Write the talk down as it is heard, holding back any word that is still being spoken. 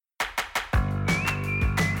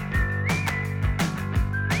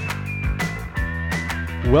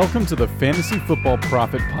Welcome to the Fantasy Football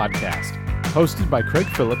Profit Podcast, hosted by Craig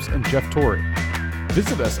Phillips and Jeff Torrey.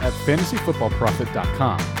 Visit us at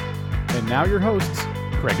fantasyfootballprofit.com. And now your hosts,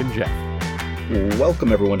 Craig and Jeff.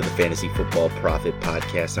 Welcome everyone to the Fantasy Football Profit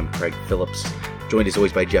Podcast. I'm Craig Phillips, joined as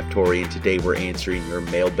always by Jeff Torrey, and today we're answering your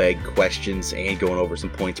mailbag questions and going over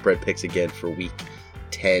some point spread picks again for week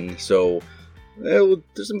 10. So there's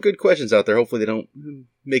some good questions out there. Hopefully they don't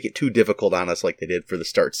make it too difficult on us like they did for the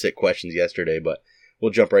start-sit questions yesterday, but we'll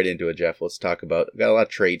jump right into it, Jeff. Let's talk about, we've got a lot of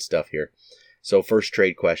trade stuff here. So first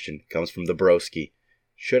trade question comes from the broski.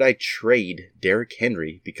 Should I trade Derrick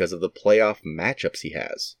Henry because of the playoff matchups he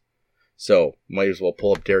has? So, might as well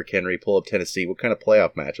pull up Derrick Henry, pull up Tennessee. What kind of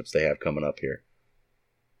playoff matchups they have coming up here?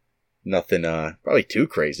 Nothing, probably too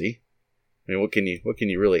crazy. I mean, what can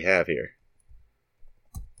you really have here?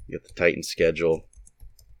 You get the Titans schedule,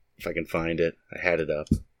 if I can find it. I had it up.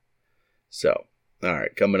 So, all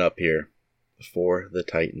right, coming up here for the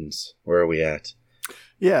Titans. Where are we at?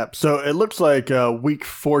 Yeah, so it looks like week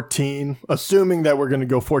 14, assuming that we're going to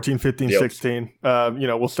go 14, 15, Yep. 16.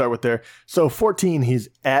 We'll start with there. So 14, he's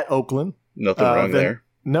at Oakland. Nothing wrong there.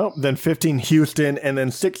 No, then 15, Houston, and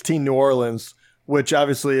then 16, New Orleans, which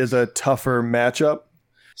obviously is a tougher matchup.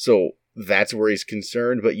 So that's where he's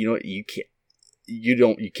concerned, but you know what? You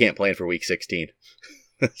can't plan for week 16.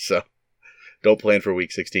 So don't plan for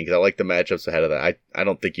week 16 because I like the matchups ahead of that. I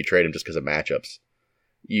don't think you trade him just because of matchups.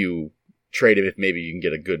 You trade him if maybe you can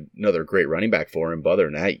get another great running back for him, but other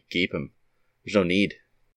than that, you keep him. There's no need.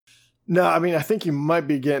 No, I mean, I think you might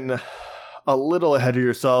be getting a little ahead of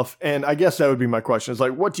yourself, and I guess that would be my question. Is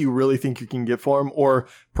like, what do you really think you can get for him? Or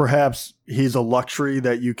perhaps he's a luxury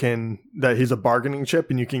that he's a bargaining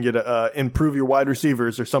chip and you can get improve your wide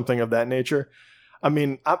receivers or something of that nature. I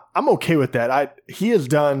mean, I'm okay with that. He has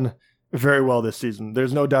done very well this season.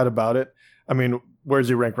 There's no doubt about it. I mean, where's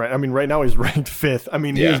he ranked right? I mean, right now he's ranked 5th. I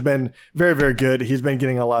mean, He's been very, very good. He's been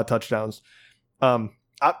getting a lot of touchdowns.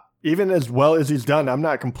 Even as well as he's done, I'm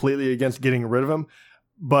not completely against getting rid of him,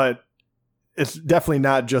 but it's definitely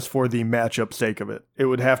not just for the matchup sake of it. It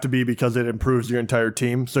would have to be because it improves your entire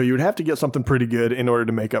team. So you would have to get something pretty good in order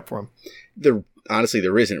to make up for him. Honestly,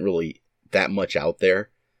 there isn't really that much out there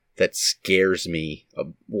that scares me a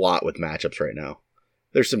lot with matchups right now.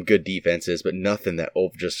 There's some good defenses, but nothing that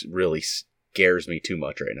just really scares me too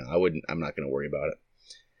much right now. I'm not going to worry about it.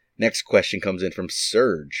 Next question comes in from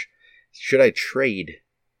Serge. Should I trade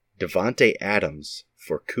Devontae Adams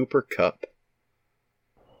for Cooper Kupp?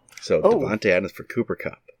 So Devontae Adams for Cooper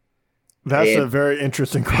Kupp. That's a very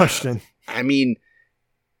interesting question. I mean,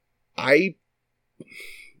 I'm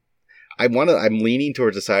leaning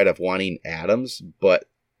towards the side of wanting Adams, but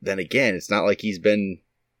then again, it's not like he's been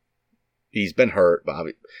hurt,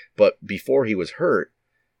 Bobby. But before he was hurt,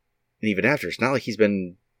 and even after, it's not like he's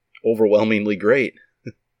been overwhelmingly great.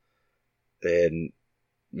 And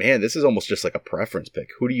man, this is almost just like a preference pick.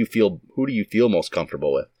 Who do you feel most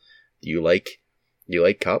comfortable with? Do you like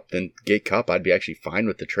Kupp? Then get Kupp. I'd be actually fine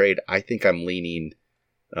with the trade. I think I'm leaning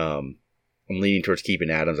towards keeping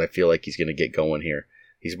Adams. I feel like he's going to get going here.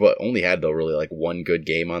 He's only had though really like one good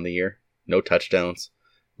game on the year. No touchdowns.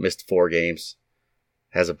 Missed 4 games.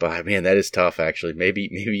 Has a bye. Man, that is tough actually. Maybe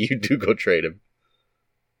you do go trade him.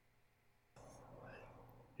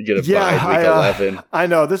 You get a bye week 11. I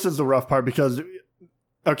know this is the rough part because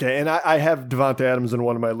okay, and I have Devontae Adams in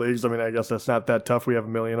one of my leagues. I mean, I guess that's not that tough. We have a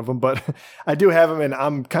million of them, but I do have him, and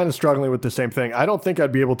I'm kind of struggling with the same thing. I don't think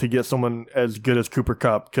I'd be able to get someone as good as Cooper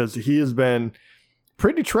Kupp because he has been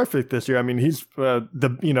pretty terrific this year. I mean, he's the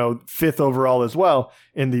 5th overall as well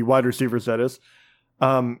in the wide receivers. That is,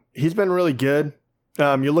 he's been really good.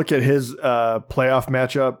 You look at his playoff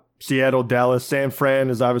matchup: Seattle, Dallas, San Fran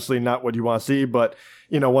is obviously not what you want to see, but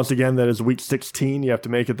once again, that is week 16. You have to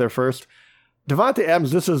make it there first. Devontae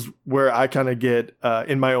Adams, this is where I kind of get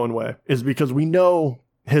in my own way, is because we know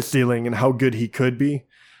his ceiling and how good he could be.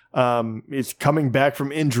 He's coming back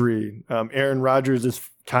from injury. Aaron Rodgers is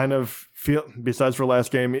kind of, besides for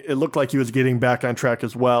last game, it looked like he was getting back on track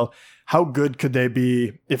as well. How good could they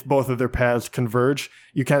be if both of their paths converge?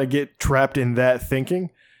 You kind of get trapped in that thinking.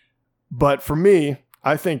 But for me,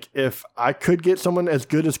 I think if I could get someone as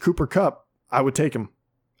good as Cooper Kupp, I would take him.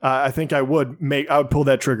 I think I would pull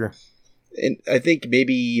that trigger. And I think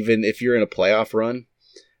maybe even if you're in a playoff run,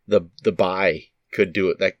 the bye could do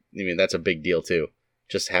it. That's a big deal too.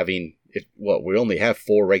 Just having we only have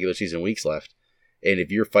 4 regular season weeks left, and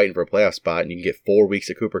if you're fighting for a playoff spot and you can get 4 weeks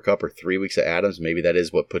of Cooper Kupp or 3 weeks of Adams, maybe that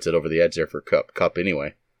is what puts it over the edge there for Kupp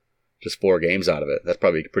anyway. Just 4 games out of it. That's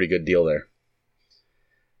probably a pretty good deal there.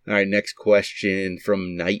 All right, next question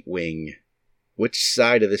from Nightwing. Which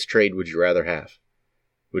side of this trade would you rather have?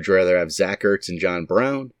 Would you rather have Zach Ertz and John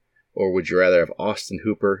Brown, or would you rather have Austin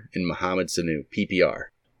Hooper and Mohamed Sanu, PPR?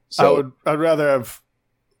 So I'd rather have.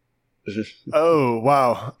 Oh,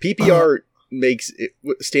 wow. PPR makes it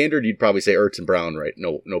standard. You'd probably say Ertz and Brown, right?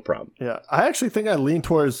 No problem. Yeah, I actually think I lean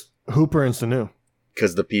towards Hooper and Sanu.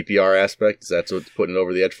 Because the PPR aspect, that's what's putting it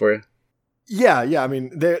over the edge for you? Yeah. I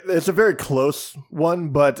mean, it's a very close one,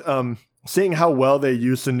 but seeing how well they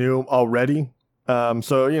use Sanu already,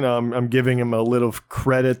 so, I'm giving him a little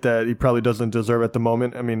credit that he probably doesn't deserve at the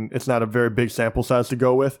moment. I mean, it's not a very big sample size to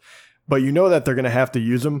go with, but that they're going to have to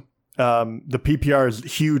use him. The PPR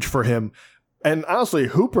is huge for him. And honestly,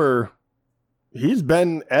 Hooper, he's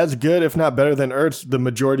been as good, if not better than Ertz the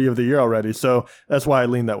majority of the year already. So that's why I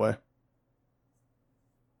lean that way.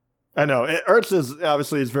 I know. Ertz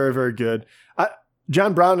is very, very good.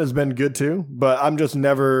 John Brown has been good too, but I'm just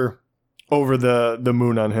never over the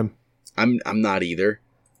moon on him. I'm not either,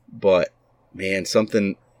 but man,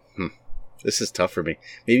 this is tough for me.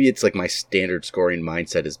 Maybe it's like my standard scoring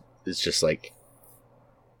mindset is just like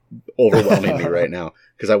overwhelming me right now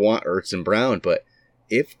because I want Ertz and Brown, but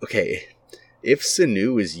if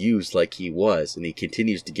Sanu is used like he was and he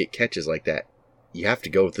continues to get catches like that, you have to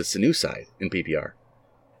go with the Sanu side in PPR.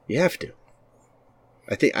 You have to.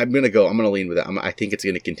 I think I'm going to lean with that. I think it's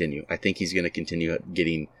going to continue. I think he's going to continue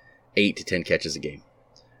getting 8 to 10 catches a game.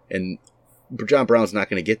 And John Brown's not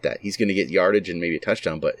going to get that. He's going to get yardage and maybe a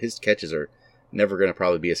touchdown, but his catches are never going to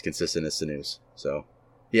probably be as consistent as Sanu's. So,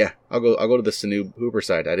 yeah, I'll go to the Sanu Hooper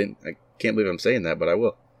side. I can't believe I'm saying that, but I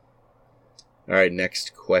will. All right,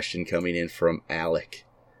 next question coming in from Alec.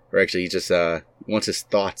 Or actually, he just wants his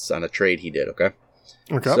thoughts on a trade he did, okay?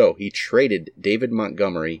 Okay. So, he traded David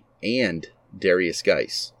Montgomery and Darius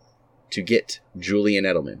Geis to get Julian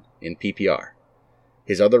Edelman in PPR.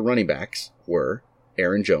 His other running backs were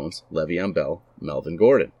Aaron Jones, Le'Veon Bell, Melvin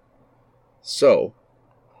Gordon. So,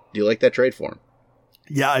 do you like that trade for him?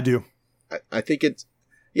 Yeah, I do. I think it's...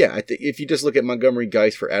 Yeah, I think if you just look at Montgomery,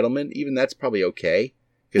 Geis for Edelman, even that's probably okay.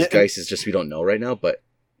 Because Geis is just we don't know right now, but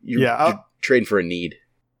you're trading for a need.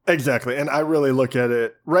 Exactly, and I really look at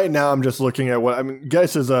it... Right now, I'm just looking at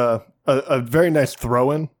Geis is a very nice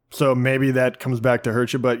throw-in, so maybe that comes back to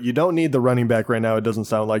hurt you, but you don't need the running back right now, it doesn't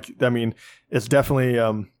sound like. I mean, it's definitely...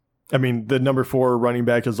 the number 4 running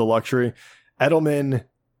back is a luxury. Edelman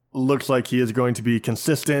looks like he is going to be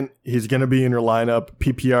consistent. He's going to be in your lineup.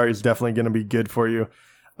 PPR is definitely going to be good for you.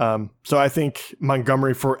 So I think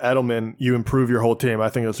Montgomery for Edelman, you improve your whole team. I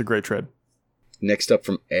think that's a great trade. Next up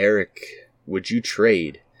from Eric, would you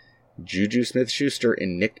trade Juju Smith-Schuster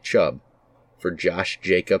and Nick Chubb for Josh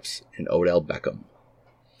Jacobs and Odell Beckham?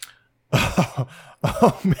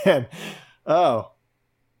 Oh man. Oh.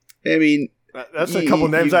 I mean... That's a couple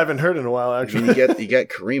names I haven't heard in a while, actually. You got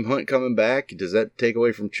Kareem Hunt coming back. Does that take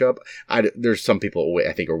away from Chubb? There's some people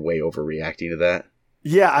I think are way overreacting to that.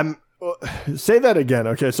 Yeah, say that again.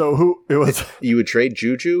 Okay, so who it was? You would trade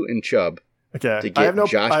Juju and Chubb to get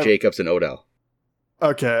Josh Jacobs and Odell.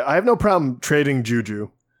 Okay, I have no problem trading Juju,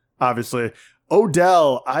 obviously.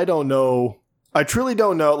 Odell, I don't know. I truly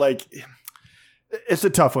don't know. Like, it's a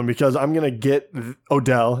tough one because I'm going to get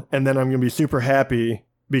Odell, and then I'm going to be super happy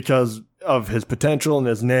because of his potential and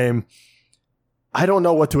his name. I don't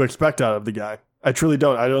know what to expect out of the guy. I truly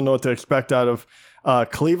don't. I don't know what to expect out of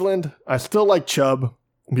Cleveland. I still like Chubb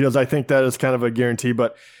because I think that is kind of a guarantee,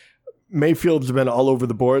 but Mayfield's been all over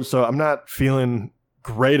the board, so I'm not feeling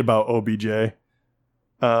great about OBJ.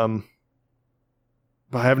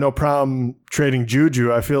 But I have no problem trading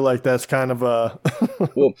Juju. I feel like that's kind of a...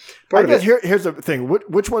 Well, here's the thing.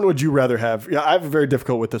 Which one would you rather have? Yeah, I have a very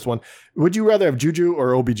difficult with this one. Would you rather have Juju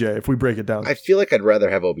or OBJ if we break it down? I feel like I'd rather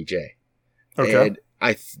have OBJ. Okay. And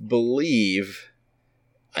I believe...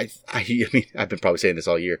 I mean, I've been probably saying this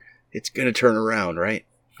all year. It's going to turn around, right?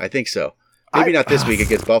 I think so. Maybe not this week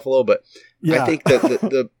against Buffalo, but yeah. I think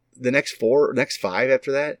that the next 5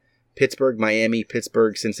 after that, Pittsburgh, Miami,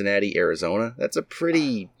 Pittsburgh, Cincinnati, Arizona. That's a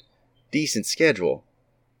pretty decent schedule.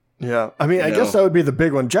 Yeah. I mean, I guess that would be the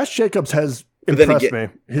big one. Josh Jacobs has impressed me.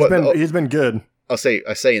 He's been good. I'm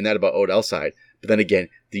saying that about Odell's side, but then again,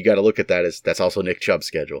 you got to look at that as that's also Nick Chubb's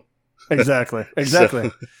schedule. Exactly.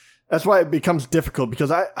 So. That's why it becomes difficult because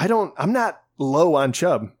I'm not low on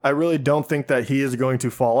Chubb. I really don't think that he is going to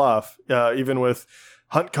fall off. Even with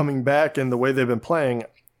Hunt coming back and the way they've been playing,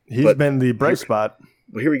 he's been the bright spot.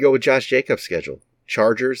 Well, here we go with Josh Jacobs' schedule.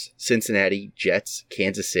 Chargers, Cincinnati, Jets,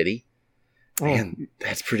 Kansas City. Man,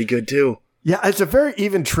 that's pretty good too. Yeah, it's a very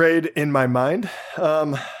even trade in my mind.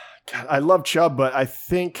 God, I love Chubb, but I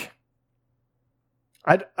think...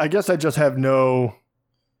 I guess I just have no...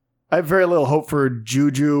 I have very little hope for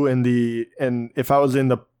Juju and if I was in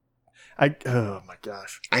the... Oh my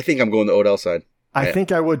gosh. I think I'm going the Odell side. I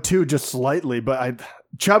think I would too, just slightly. But I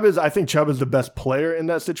think Chubb is the best player in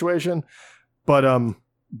that situation. But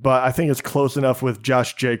I think it's close enough with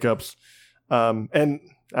Josh Jacobs. And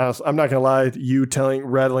honestly, I'm not gonna lie, you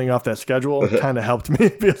rattling off that schedule kind of helped me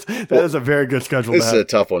because that is a very good schedule. This is a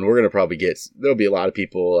tough one. We're gonna probably there'll be a lot of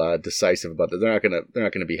people decisive about this. They're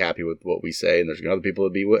not gonna be happy with what we say, and there's other people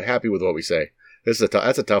that be happy with what we say. That's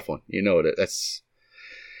a tough one. You know, that's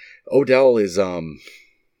Odell is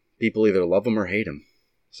people either love him or hate him.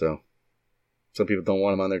 So some people don't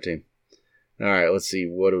want him on their team. All right, let's see.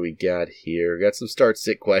 What do we got here? We got some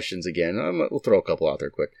start-sit questions again. We'll throw a couple out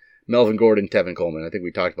there quick. Melvin Gordon, Tevin Coleman. I think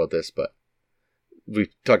we talked about this, but we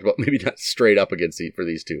talked about maybe not straight up against for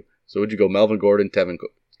these two. So would you go Melvin Gordon, Tevin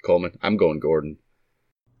Coleman? I'm going Gordon.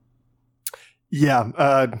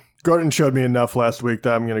 Yeah, Gordon showed me enough last week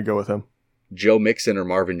that I'm going to go with him. Joe Mixon or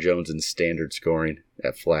Marvin Jones in standard scoring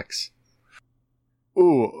at flex?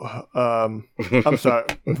 Ooh, I'm sorry.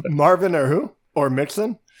 Marvin or who? Or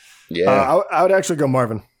Mixon? Yeah. I would actually go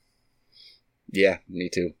Marvin. Yeah, me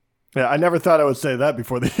too. Yeah, I never thought I would say that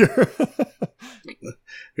before the year.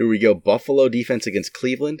 Here we go. Buffalo defense against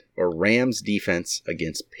Cleveland or Rams defense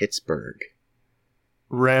against Pittsburgh?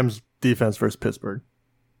 Rams defense versus Pittsburgh.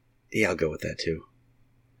 Yeah, I'll go with that too.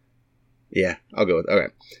 Yeah, I'll go with it.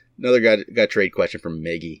 Okay. Another got trade question from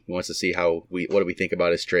Miggy. He wants to see what do we think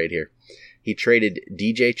about his trade here. He traded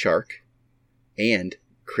DJ Chark and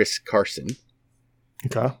Chris Carson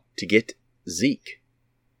to get Zeke.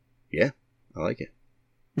 Yeah, I like it.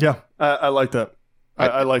 Yeah, I like that.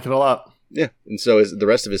 I like it a lot. Yeah, and so is the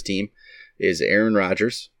rest of his team is Aaron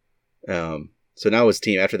Rodgers. So now his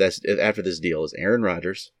team after this deal is Aaron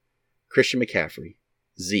Rodgers, Christian McCaffrey,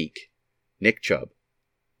 Zeke, Nick Chubb,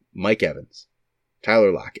 Mike Evans,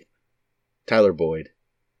 Tyler Lockett, Tyler Boyd,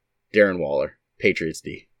 Darren Waller, Patriots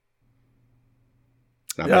D.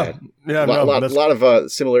 Not bad. Yeah, a lot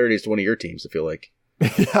of similarities to one of your teams, I feel like.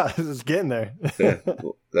 Yeah, it's getting there. Yeah,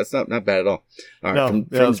 that's not bad at all. All right,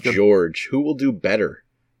 from George, who will do better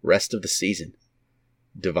rest of the season?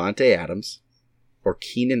 Devontae Adams or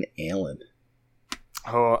Keenan Allen?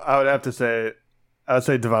 Oh, I would say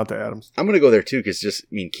Devontae Adams. I'm going to go there too because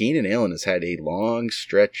Keenan Allen has had a long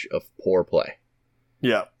stretch of poor play.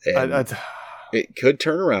 Yeah, it could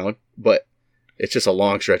turn around, but it's just a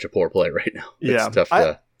long stretch of poor play right now. Yeah, it's tough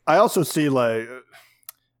to. I also see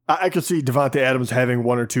I could see Devontae Adams having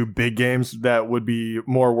one or two big games that would be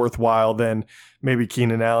more worthwhile than maybe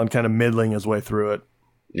Keenan Allen kind of middling his way through it.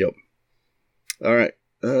 Yep. All right.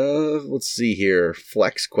 Let's see here.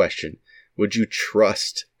 Flex question. Would you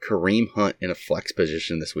trust Kareem Hunt in a flex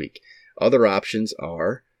position this week? Other options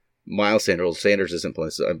are Miles Sanders. Sanders isn't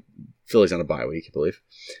playing. So Philly's on a bye week, I believe.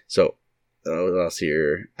 So what else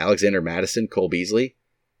here? Alexander Madison, Cole Beasley.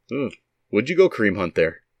 Would you go Kareem Hunt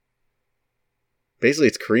there? Basically,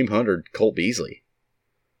 it's Kareem Hunt or Colt Beasley.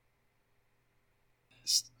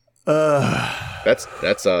 That's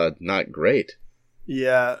not great.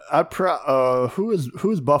 Yeah, who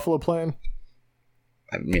is Buffalo playing?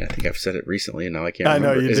 I think I've said it recently, and now I can't remember.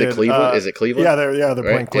 I know you Is did. it Cleveland? Is it Cleveland? Yeah, they're right?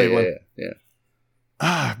 playing Cleveland.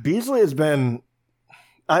 Yeah. Beasley has been.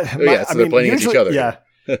 They're playing against each other. Yeah.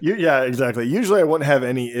 Yeah, exactly. Usually I wouldn't have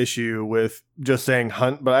any issue with just saying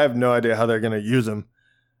Hunt, but I have no idea how they're going to use him.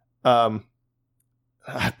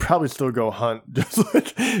 I'd probably still go Hunt,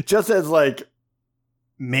 just as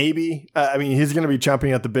maybe. He's going to be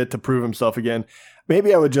chomping at the bit to prove himself again.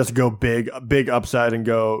 Maybe I would just go big upside and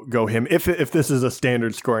go him. If this is a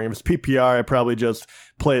standard scoring, if it's PPR, I'd probably just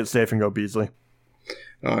play it safe and go Beasley.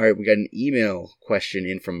 All right, we got an email question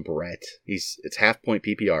in from Brett. It's half point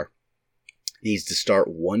PPR. He needs to start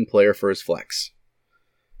one player for his flex.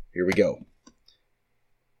 Here we go.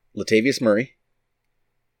 Latavius Murray,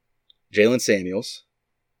 Jalen Samuels,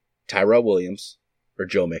 Tyrell Williams, or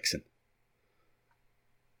Joe Mixon.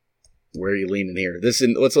 Where are you leaning here?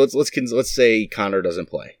 Let's say Connor doesn't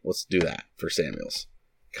play. Let's do that for Samuels.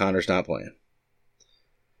 Connor's not playing.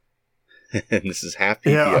 And this is half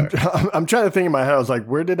PPR. Yeah, I'm trying to think in my head. I was like,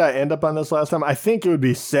 where did I end up on this last time? I think it would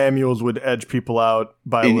be Samuels would edge people out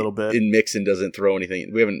by a little bit. And Mixon doesn't throw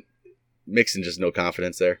anything. Mixon just no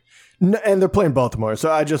confidence there. No, and they're playing Baltimore, so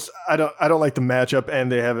I don't like the matchup, and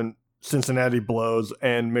they haven't. Cincinnati blows,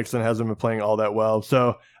 and Mixon hasn't been playing all that well.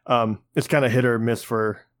 So it's kind of hit or miss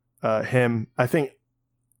for him. I think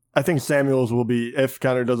Samuels will be, if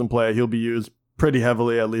Connor doesn't play, he'll be used pretty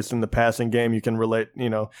heavily, at least in the passing game. You can relate,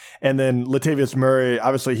 And then Latavius Murray,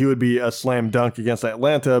 obviously he would be a slam dunk against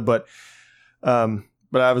Atlanta, but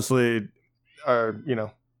obviously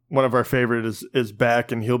one of our favorite is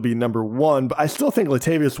back, and he'll be number one. But I still think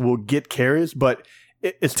Latavius will get carries, but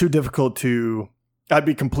it's too difficult to. I'd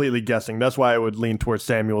be completely guessing. That's why I would lean towards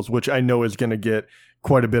Samuels, which I know is going to get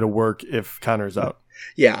quite a bit of work if Connor's out.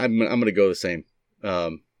 Yeah, I'm going to go the same.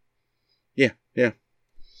 Yeah,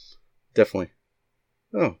 definitely.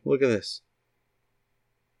 Oh, look at this.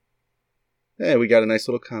 Hey, we got a nice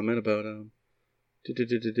little comment about I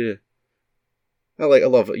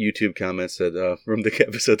love YouTube comments that from the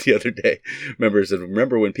episode the other day.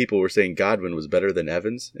 Remember when people were saying Godwin was better than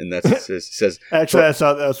Evans, and that's he says. Actually, I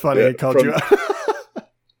saw that was funny. He called you out.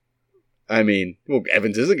 I mean, well,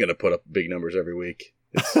 Evans isn't going to put up big numbers every week.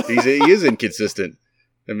 He is inconsistent.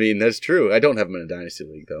 I mean, that's true. I don't have him in a dynasty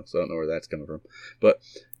league though, so I don't know where that's coming from. But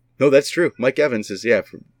no, that's true. Mike Evans is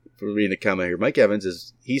for reading the comment here. Mike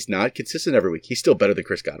Evans he's not consistent every week. He's still better than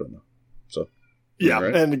Chris Godwin though. So. Yeah,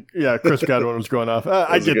 right? And Chris Godwin was going off.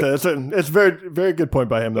 I get that. It's a very, very good point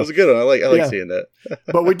by him, though. That was a good one. I like seeing that.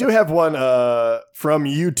 But we do have one from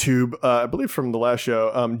YouTube, I believe from the last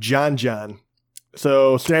show, John.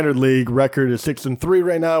 So standard league record is 6-3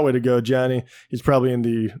 right now. Way to go, Johnny. You're probably in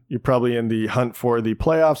the hunt for the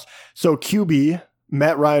playoffs. So QB,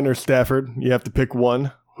 Matt Ryan or Stafford. You have to pick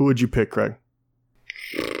one. Who would you pick, Craig?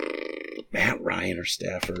 Matt Ryan or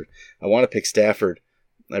Stafford. I want to pick Stafford.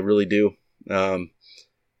 I really do.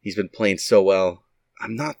 He's been playing so well.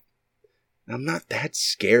 I'm not that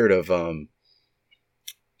scared of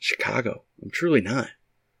Chicago. I'm truly not.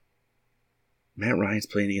 Matt Ryan's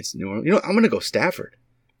playing against New Orleans. You know, I'm going to go Stafford.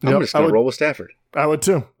 I'm just going to roll with Stafford. I would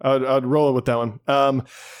too. I'd roll it with that one.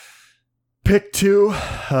 Pick 2,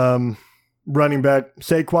 running back,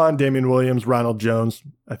 Saquon, Damian Williams, Ronald Jones.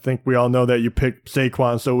 I think we all know that you picked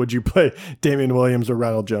Saquon, so would you play Damian Williams or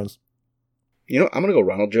Ronald Jones? You know, I'm going to go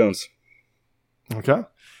Ronald Jones. Okay.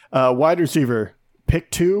 Wide receiver, pick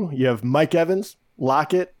 2. You have Mike Evans,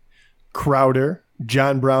 Lockett, Crowder,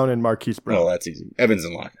 John Brown, and Marquise Brown. Oh, that's easy. Evans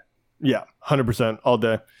and Lockett. Yeah, 100% all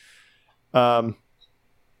day. And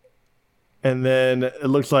then it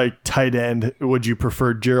looks like tight end. Would you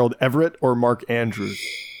prefer Gerald Everett or Mark Andrews?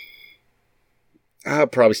 I'll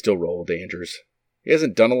probably still roll with Andrews. He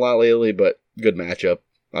hasn't done a lot lately, but good matchup.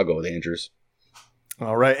 I'll go with Andrews.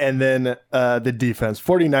 All right, and then the defense,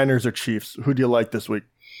 49ers or Chiefs. Who do you like this week?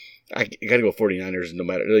 I got to go 49ers. It doesn't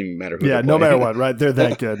even matter who. Yeah, no matter what, right? They're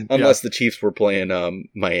that good. Unless the Chiefs were playing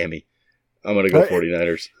Miami. I'm going to go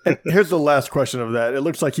 49ers. And here's the last question of that. It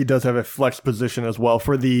looks like he does have a flex position as well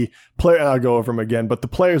for the player. And I'll go over them again, but the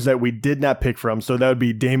players that we did not pick from. So that would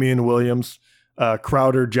be Damian Williams,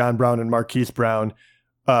 Crowder, John Brown, and Marquise Brown.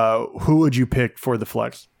 Who would you pick for the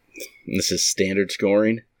flex? This is standard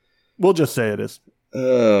scoring. We'll just say it is.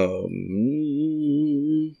 You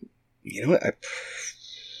know what? I'd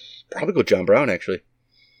probably go John Brown, actually.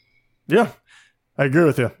 Yeah, I agree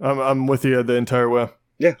with you. I'm with you the entire way.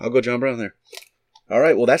 Yeah, I'll go John Brown there. All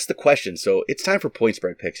right, well, that's the question. So it's time for point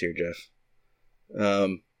spread picks here, Jeff.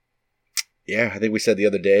 Yeah, I think we said the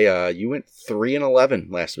other day you went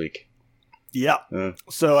 3-11 last week. Yeah.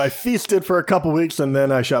 So I feasted for a couple weeks, and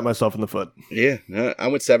then I shot myself in the foot. Yeah, I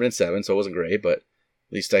went 7-7, so it wasn't great, but at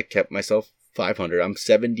least I kept myself 500. I'm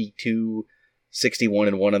 72-61-1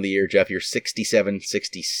 on the year, Jeff. You're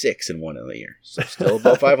 67-66-1 on the year. So still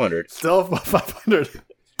above 500. Still above 500.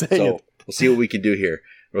 Dang it. We'll see what we can do here.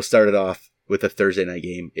 We'll start it off with a Thursday night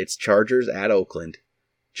game. It's Chargers at Oakland.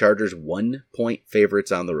 Chargers 1-point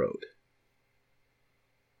favorites on the road.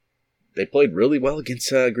 They played really well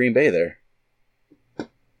against Green Bay there.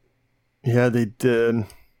 Yeah, they did.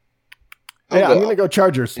 I'm going to go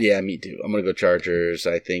Chargers. Yeah, me too. I'm going to go Chargers.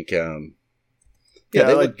 I think, they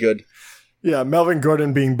look good. Yeah, Melvin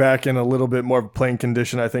Gordon being back in a little bit more of playing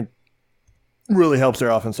condition, I think, really helps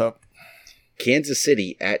their offense out. Kansas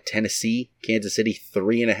City at Tennessee. Kansas City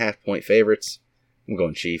 3.5-point favorites. I'm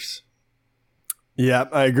going Chiefs. Yeah,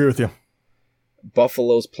 I agree with you.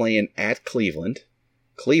 Buffalo's playing at Cleveland.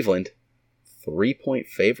 Cleveland 3-point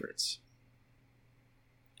favorites.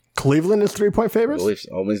 Cleveland is 3-point favorites?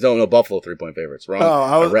 No, Buffalo 3-point favorites. Wrong.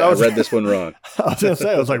 Oh, I read this one wrong. I was going to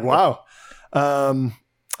say, I was like, wow.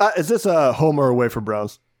 Is this a home or away for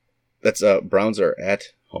Browns? That's Browns are at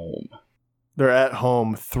home. They're at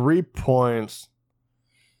home. 3 points.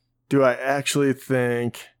 Do I actually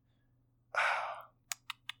think?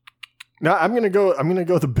 No, I'm gonna go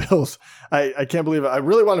with the Bills. I can't believe it. I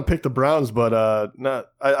really want to pick the Browns, but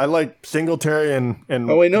I like Singletary and.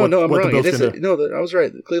 Oh wait, no, I'm wrong. I was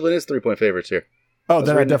right. Cleveland is 3-point favorites here. Oh,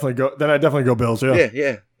 then I definitely go Bills. Yeah.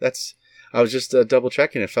 Yeah. I was just double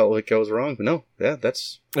checking. It felt like I was wrong, but no. Yeah,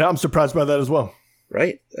 I'm surprised by that as well.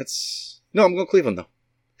 Right? I'm going Cleveland though.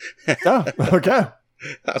 Oh, okay.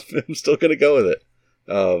 I'm still going to go with it.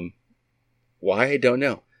 Why? I don't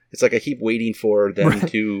know. It's like I keep waiting for them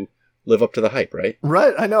to live up to the hype, right?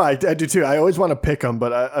 Right, I know, I do too. I always want to pick them,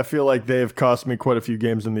 but I feel like they've cost me quite a few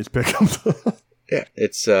games in these pick-ems. Yeah,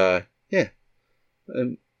 it's, yeah.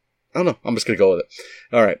 I don't know. I'm just going to go with it.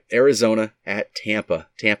 All right. Arizona at Tampa.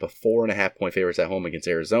 Tampa, 4.5-point favorites at home against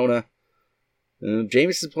Arizona.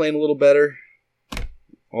 Jameis is playing a little better.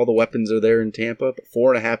 All the weapons are there in Tampa, but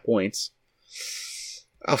 4.5 points.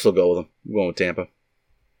 I'll still go with them. I'm going with Tampa.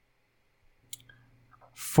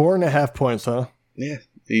 4.5 points, huh? Yeah.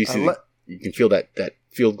 You can feel that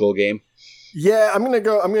field goal game. Yeah, I'm gonna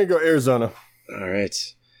go Arizona. All right.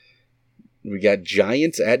 We got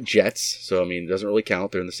Giants at Jets. So, I mean, it doesn't really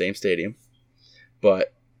count. They're in the same stadium.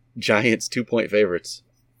 But Giants 2-point favorites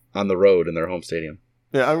on the road in their home stadium.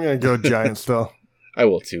 Yeah, I'm going to go Giants, though. I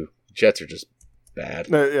will, too. Jets are just bad.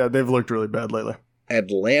 Yeah, they've looked really bad lately.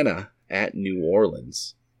 Atlanta at New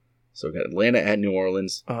Orleans. So, we got Atlanta at New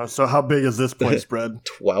Orleans. So, how big is this point spread?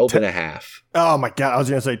 12.5. Oh, my God. I was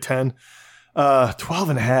going to say 10.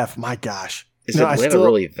 12.5. My gosh. Is Atlanta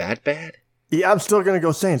really that bad? Yeah, I'm still going to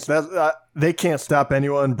go Saints. They can't stop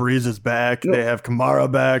anyone. Breeze is back. No. They have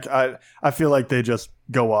Kamara back. I feel like they just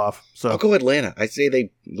go off. So I'll go Atlanta. I say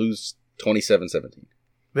they lose 27-17.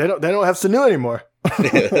 They don't have Sanu anymore.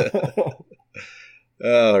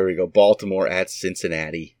 Oh, here we go. Baltimore at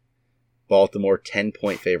Cincinnati. Baltimore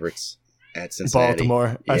 10-point favorites at Cincinnati.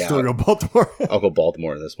 Baltimore. Yeah, I still go Baltimore. I'll go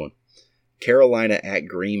Baltimore in this one. Carolina at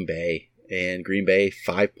Green Bay. And Green Bay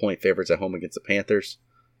 5-point favorites at home against the Panthers.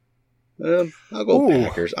 I'll go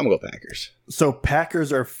Packers. I'm going to go Packers. So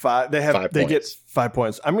Packers are 5. They get 5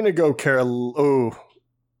 points. I'm going to go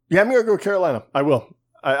Yeah, I'm going to go Carolina. I will.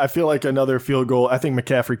 I feel like another field goal. I think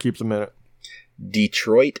McCaffrey keeps them in it.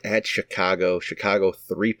 Detroit at Chicago. Chicago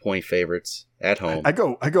 3-point favorites at home. I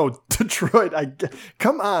go Detroit.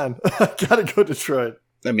 Come on. I got to go Detroit.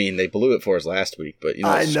 I mean, they blew it for us last week, but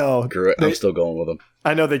I know. Screw it. I'm still going with them.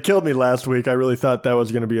 I know they killed me last week. I really thought that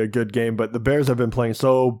was going to be a good game, but the Bears have been playing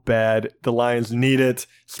so bad. The Lions need it.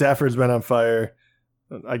 Stafford's been on fire.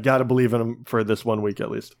 I got to believe in them for this 1 week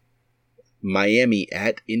at least. Miami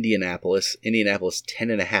at Indianapolis. Indianapolis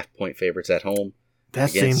 10.5-point favorites at home.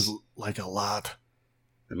 That seems like a lot.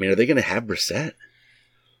 I mean, are they going to have Brissett?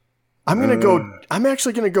 I'm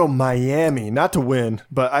actually going to go Miami, not to win,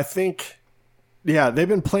 but I think. Yeah, they've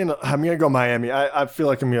been playing. I'm going to go Miami. I feel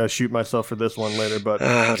like I'm going to shoot myself for this one later, but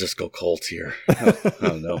I'll just go Colts here. I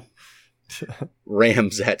don't know.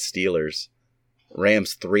 Rams at Steelers.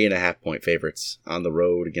 Rams 3.5-point favorites on the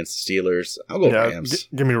road against the Steelers. I'll go Rams.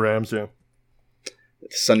 Give me Rams, yeah.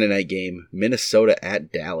 Sunday night game. Minnesota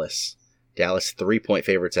at Dallas. Dallas 3-point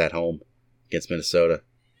favorites at home against Minnesota.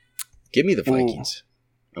 Give me the Vikings.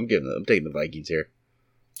 I'm taking the Vikings here.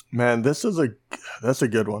 Man, that's a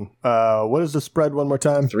good one. What is the spread one more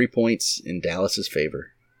time? 3 points in Dallas's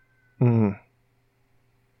favor. No,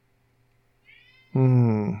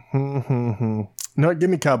 give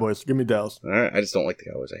me Cowboys. Give me Dallas. All right, I just don't like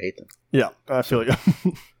the Cowboys. I hate them. Yeah, I feel you.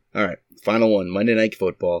 All right, final one. Monday Night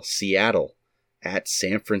Football. Seattle at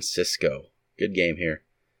San Francisco. Good game here.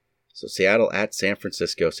 So Seattle at San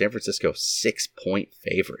Francisco. San Francisco 6-point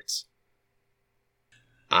favorites.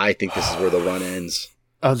 I think this is where the run ends.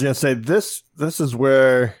 I was going to say, this is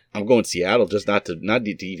where... I'm going Seattle, just not to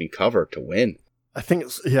even cover, to win. I think,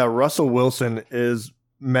 Russell Wilson is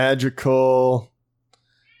magical.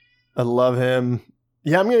 I love him.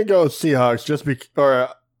 Yeah, I'm going to go Seahawks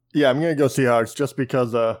I'm going to go Seahawks just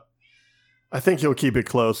because I think he'll keep it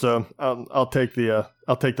close. So I'll take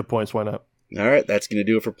the points. Why not? All right, that's going to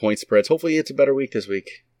do it for point spreads. Hopefully it's a better week this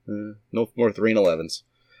week. No more 3-11s.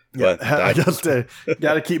 Yeah, I just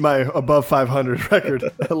got to keep my above 500 record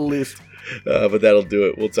at least. But that'll do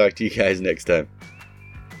it. We'll talk to you guys next time.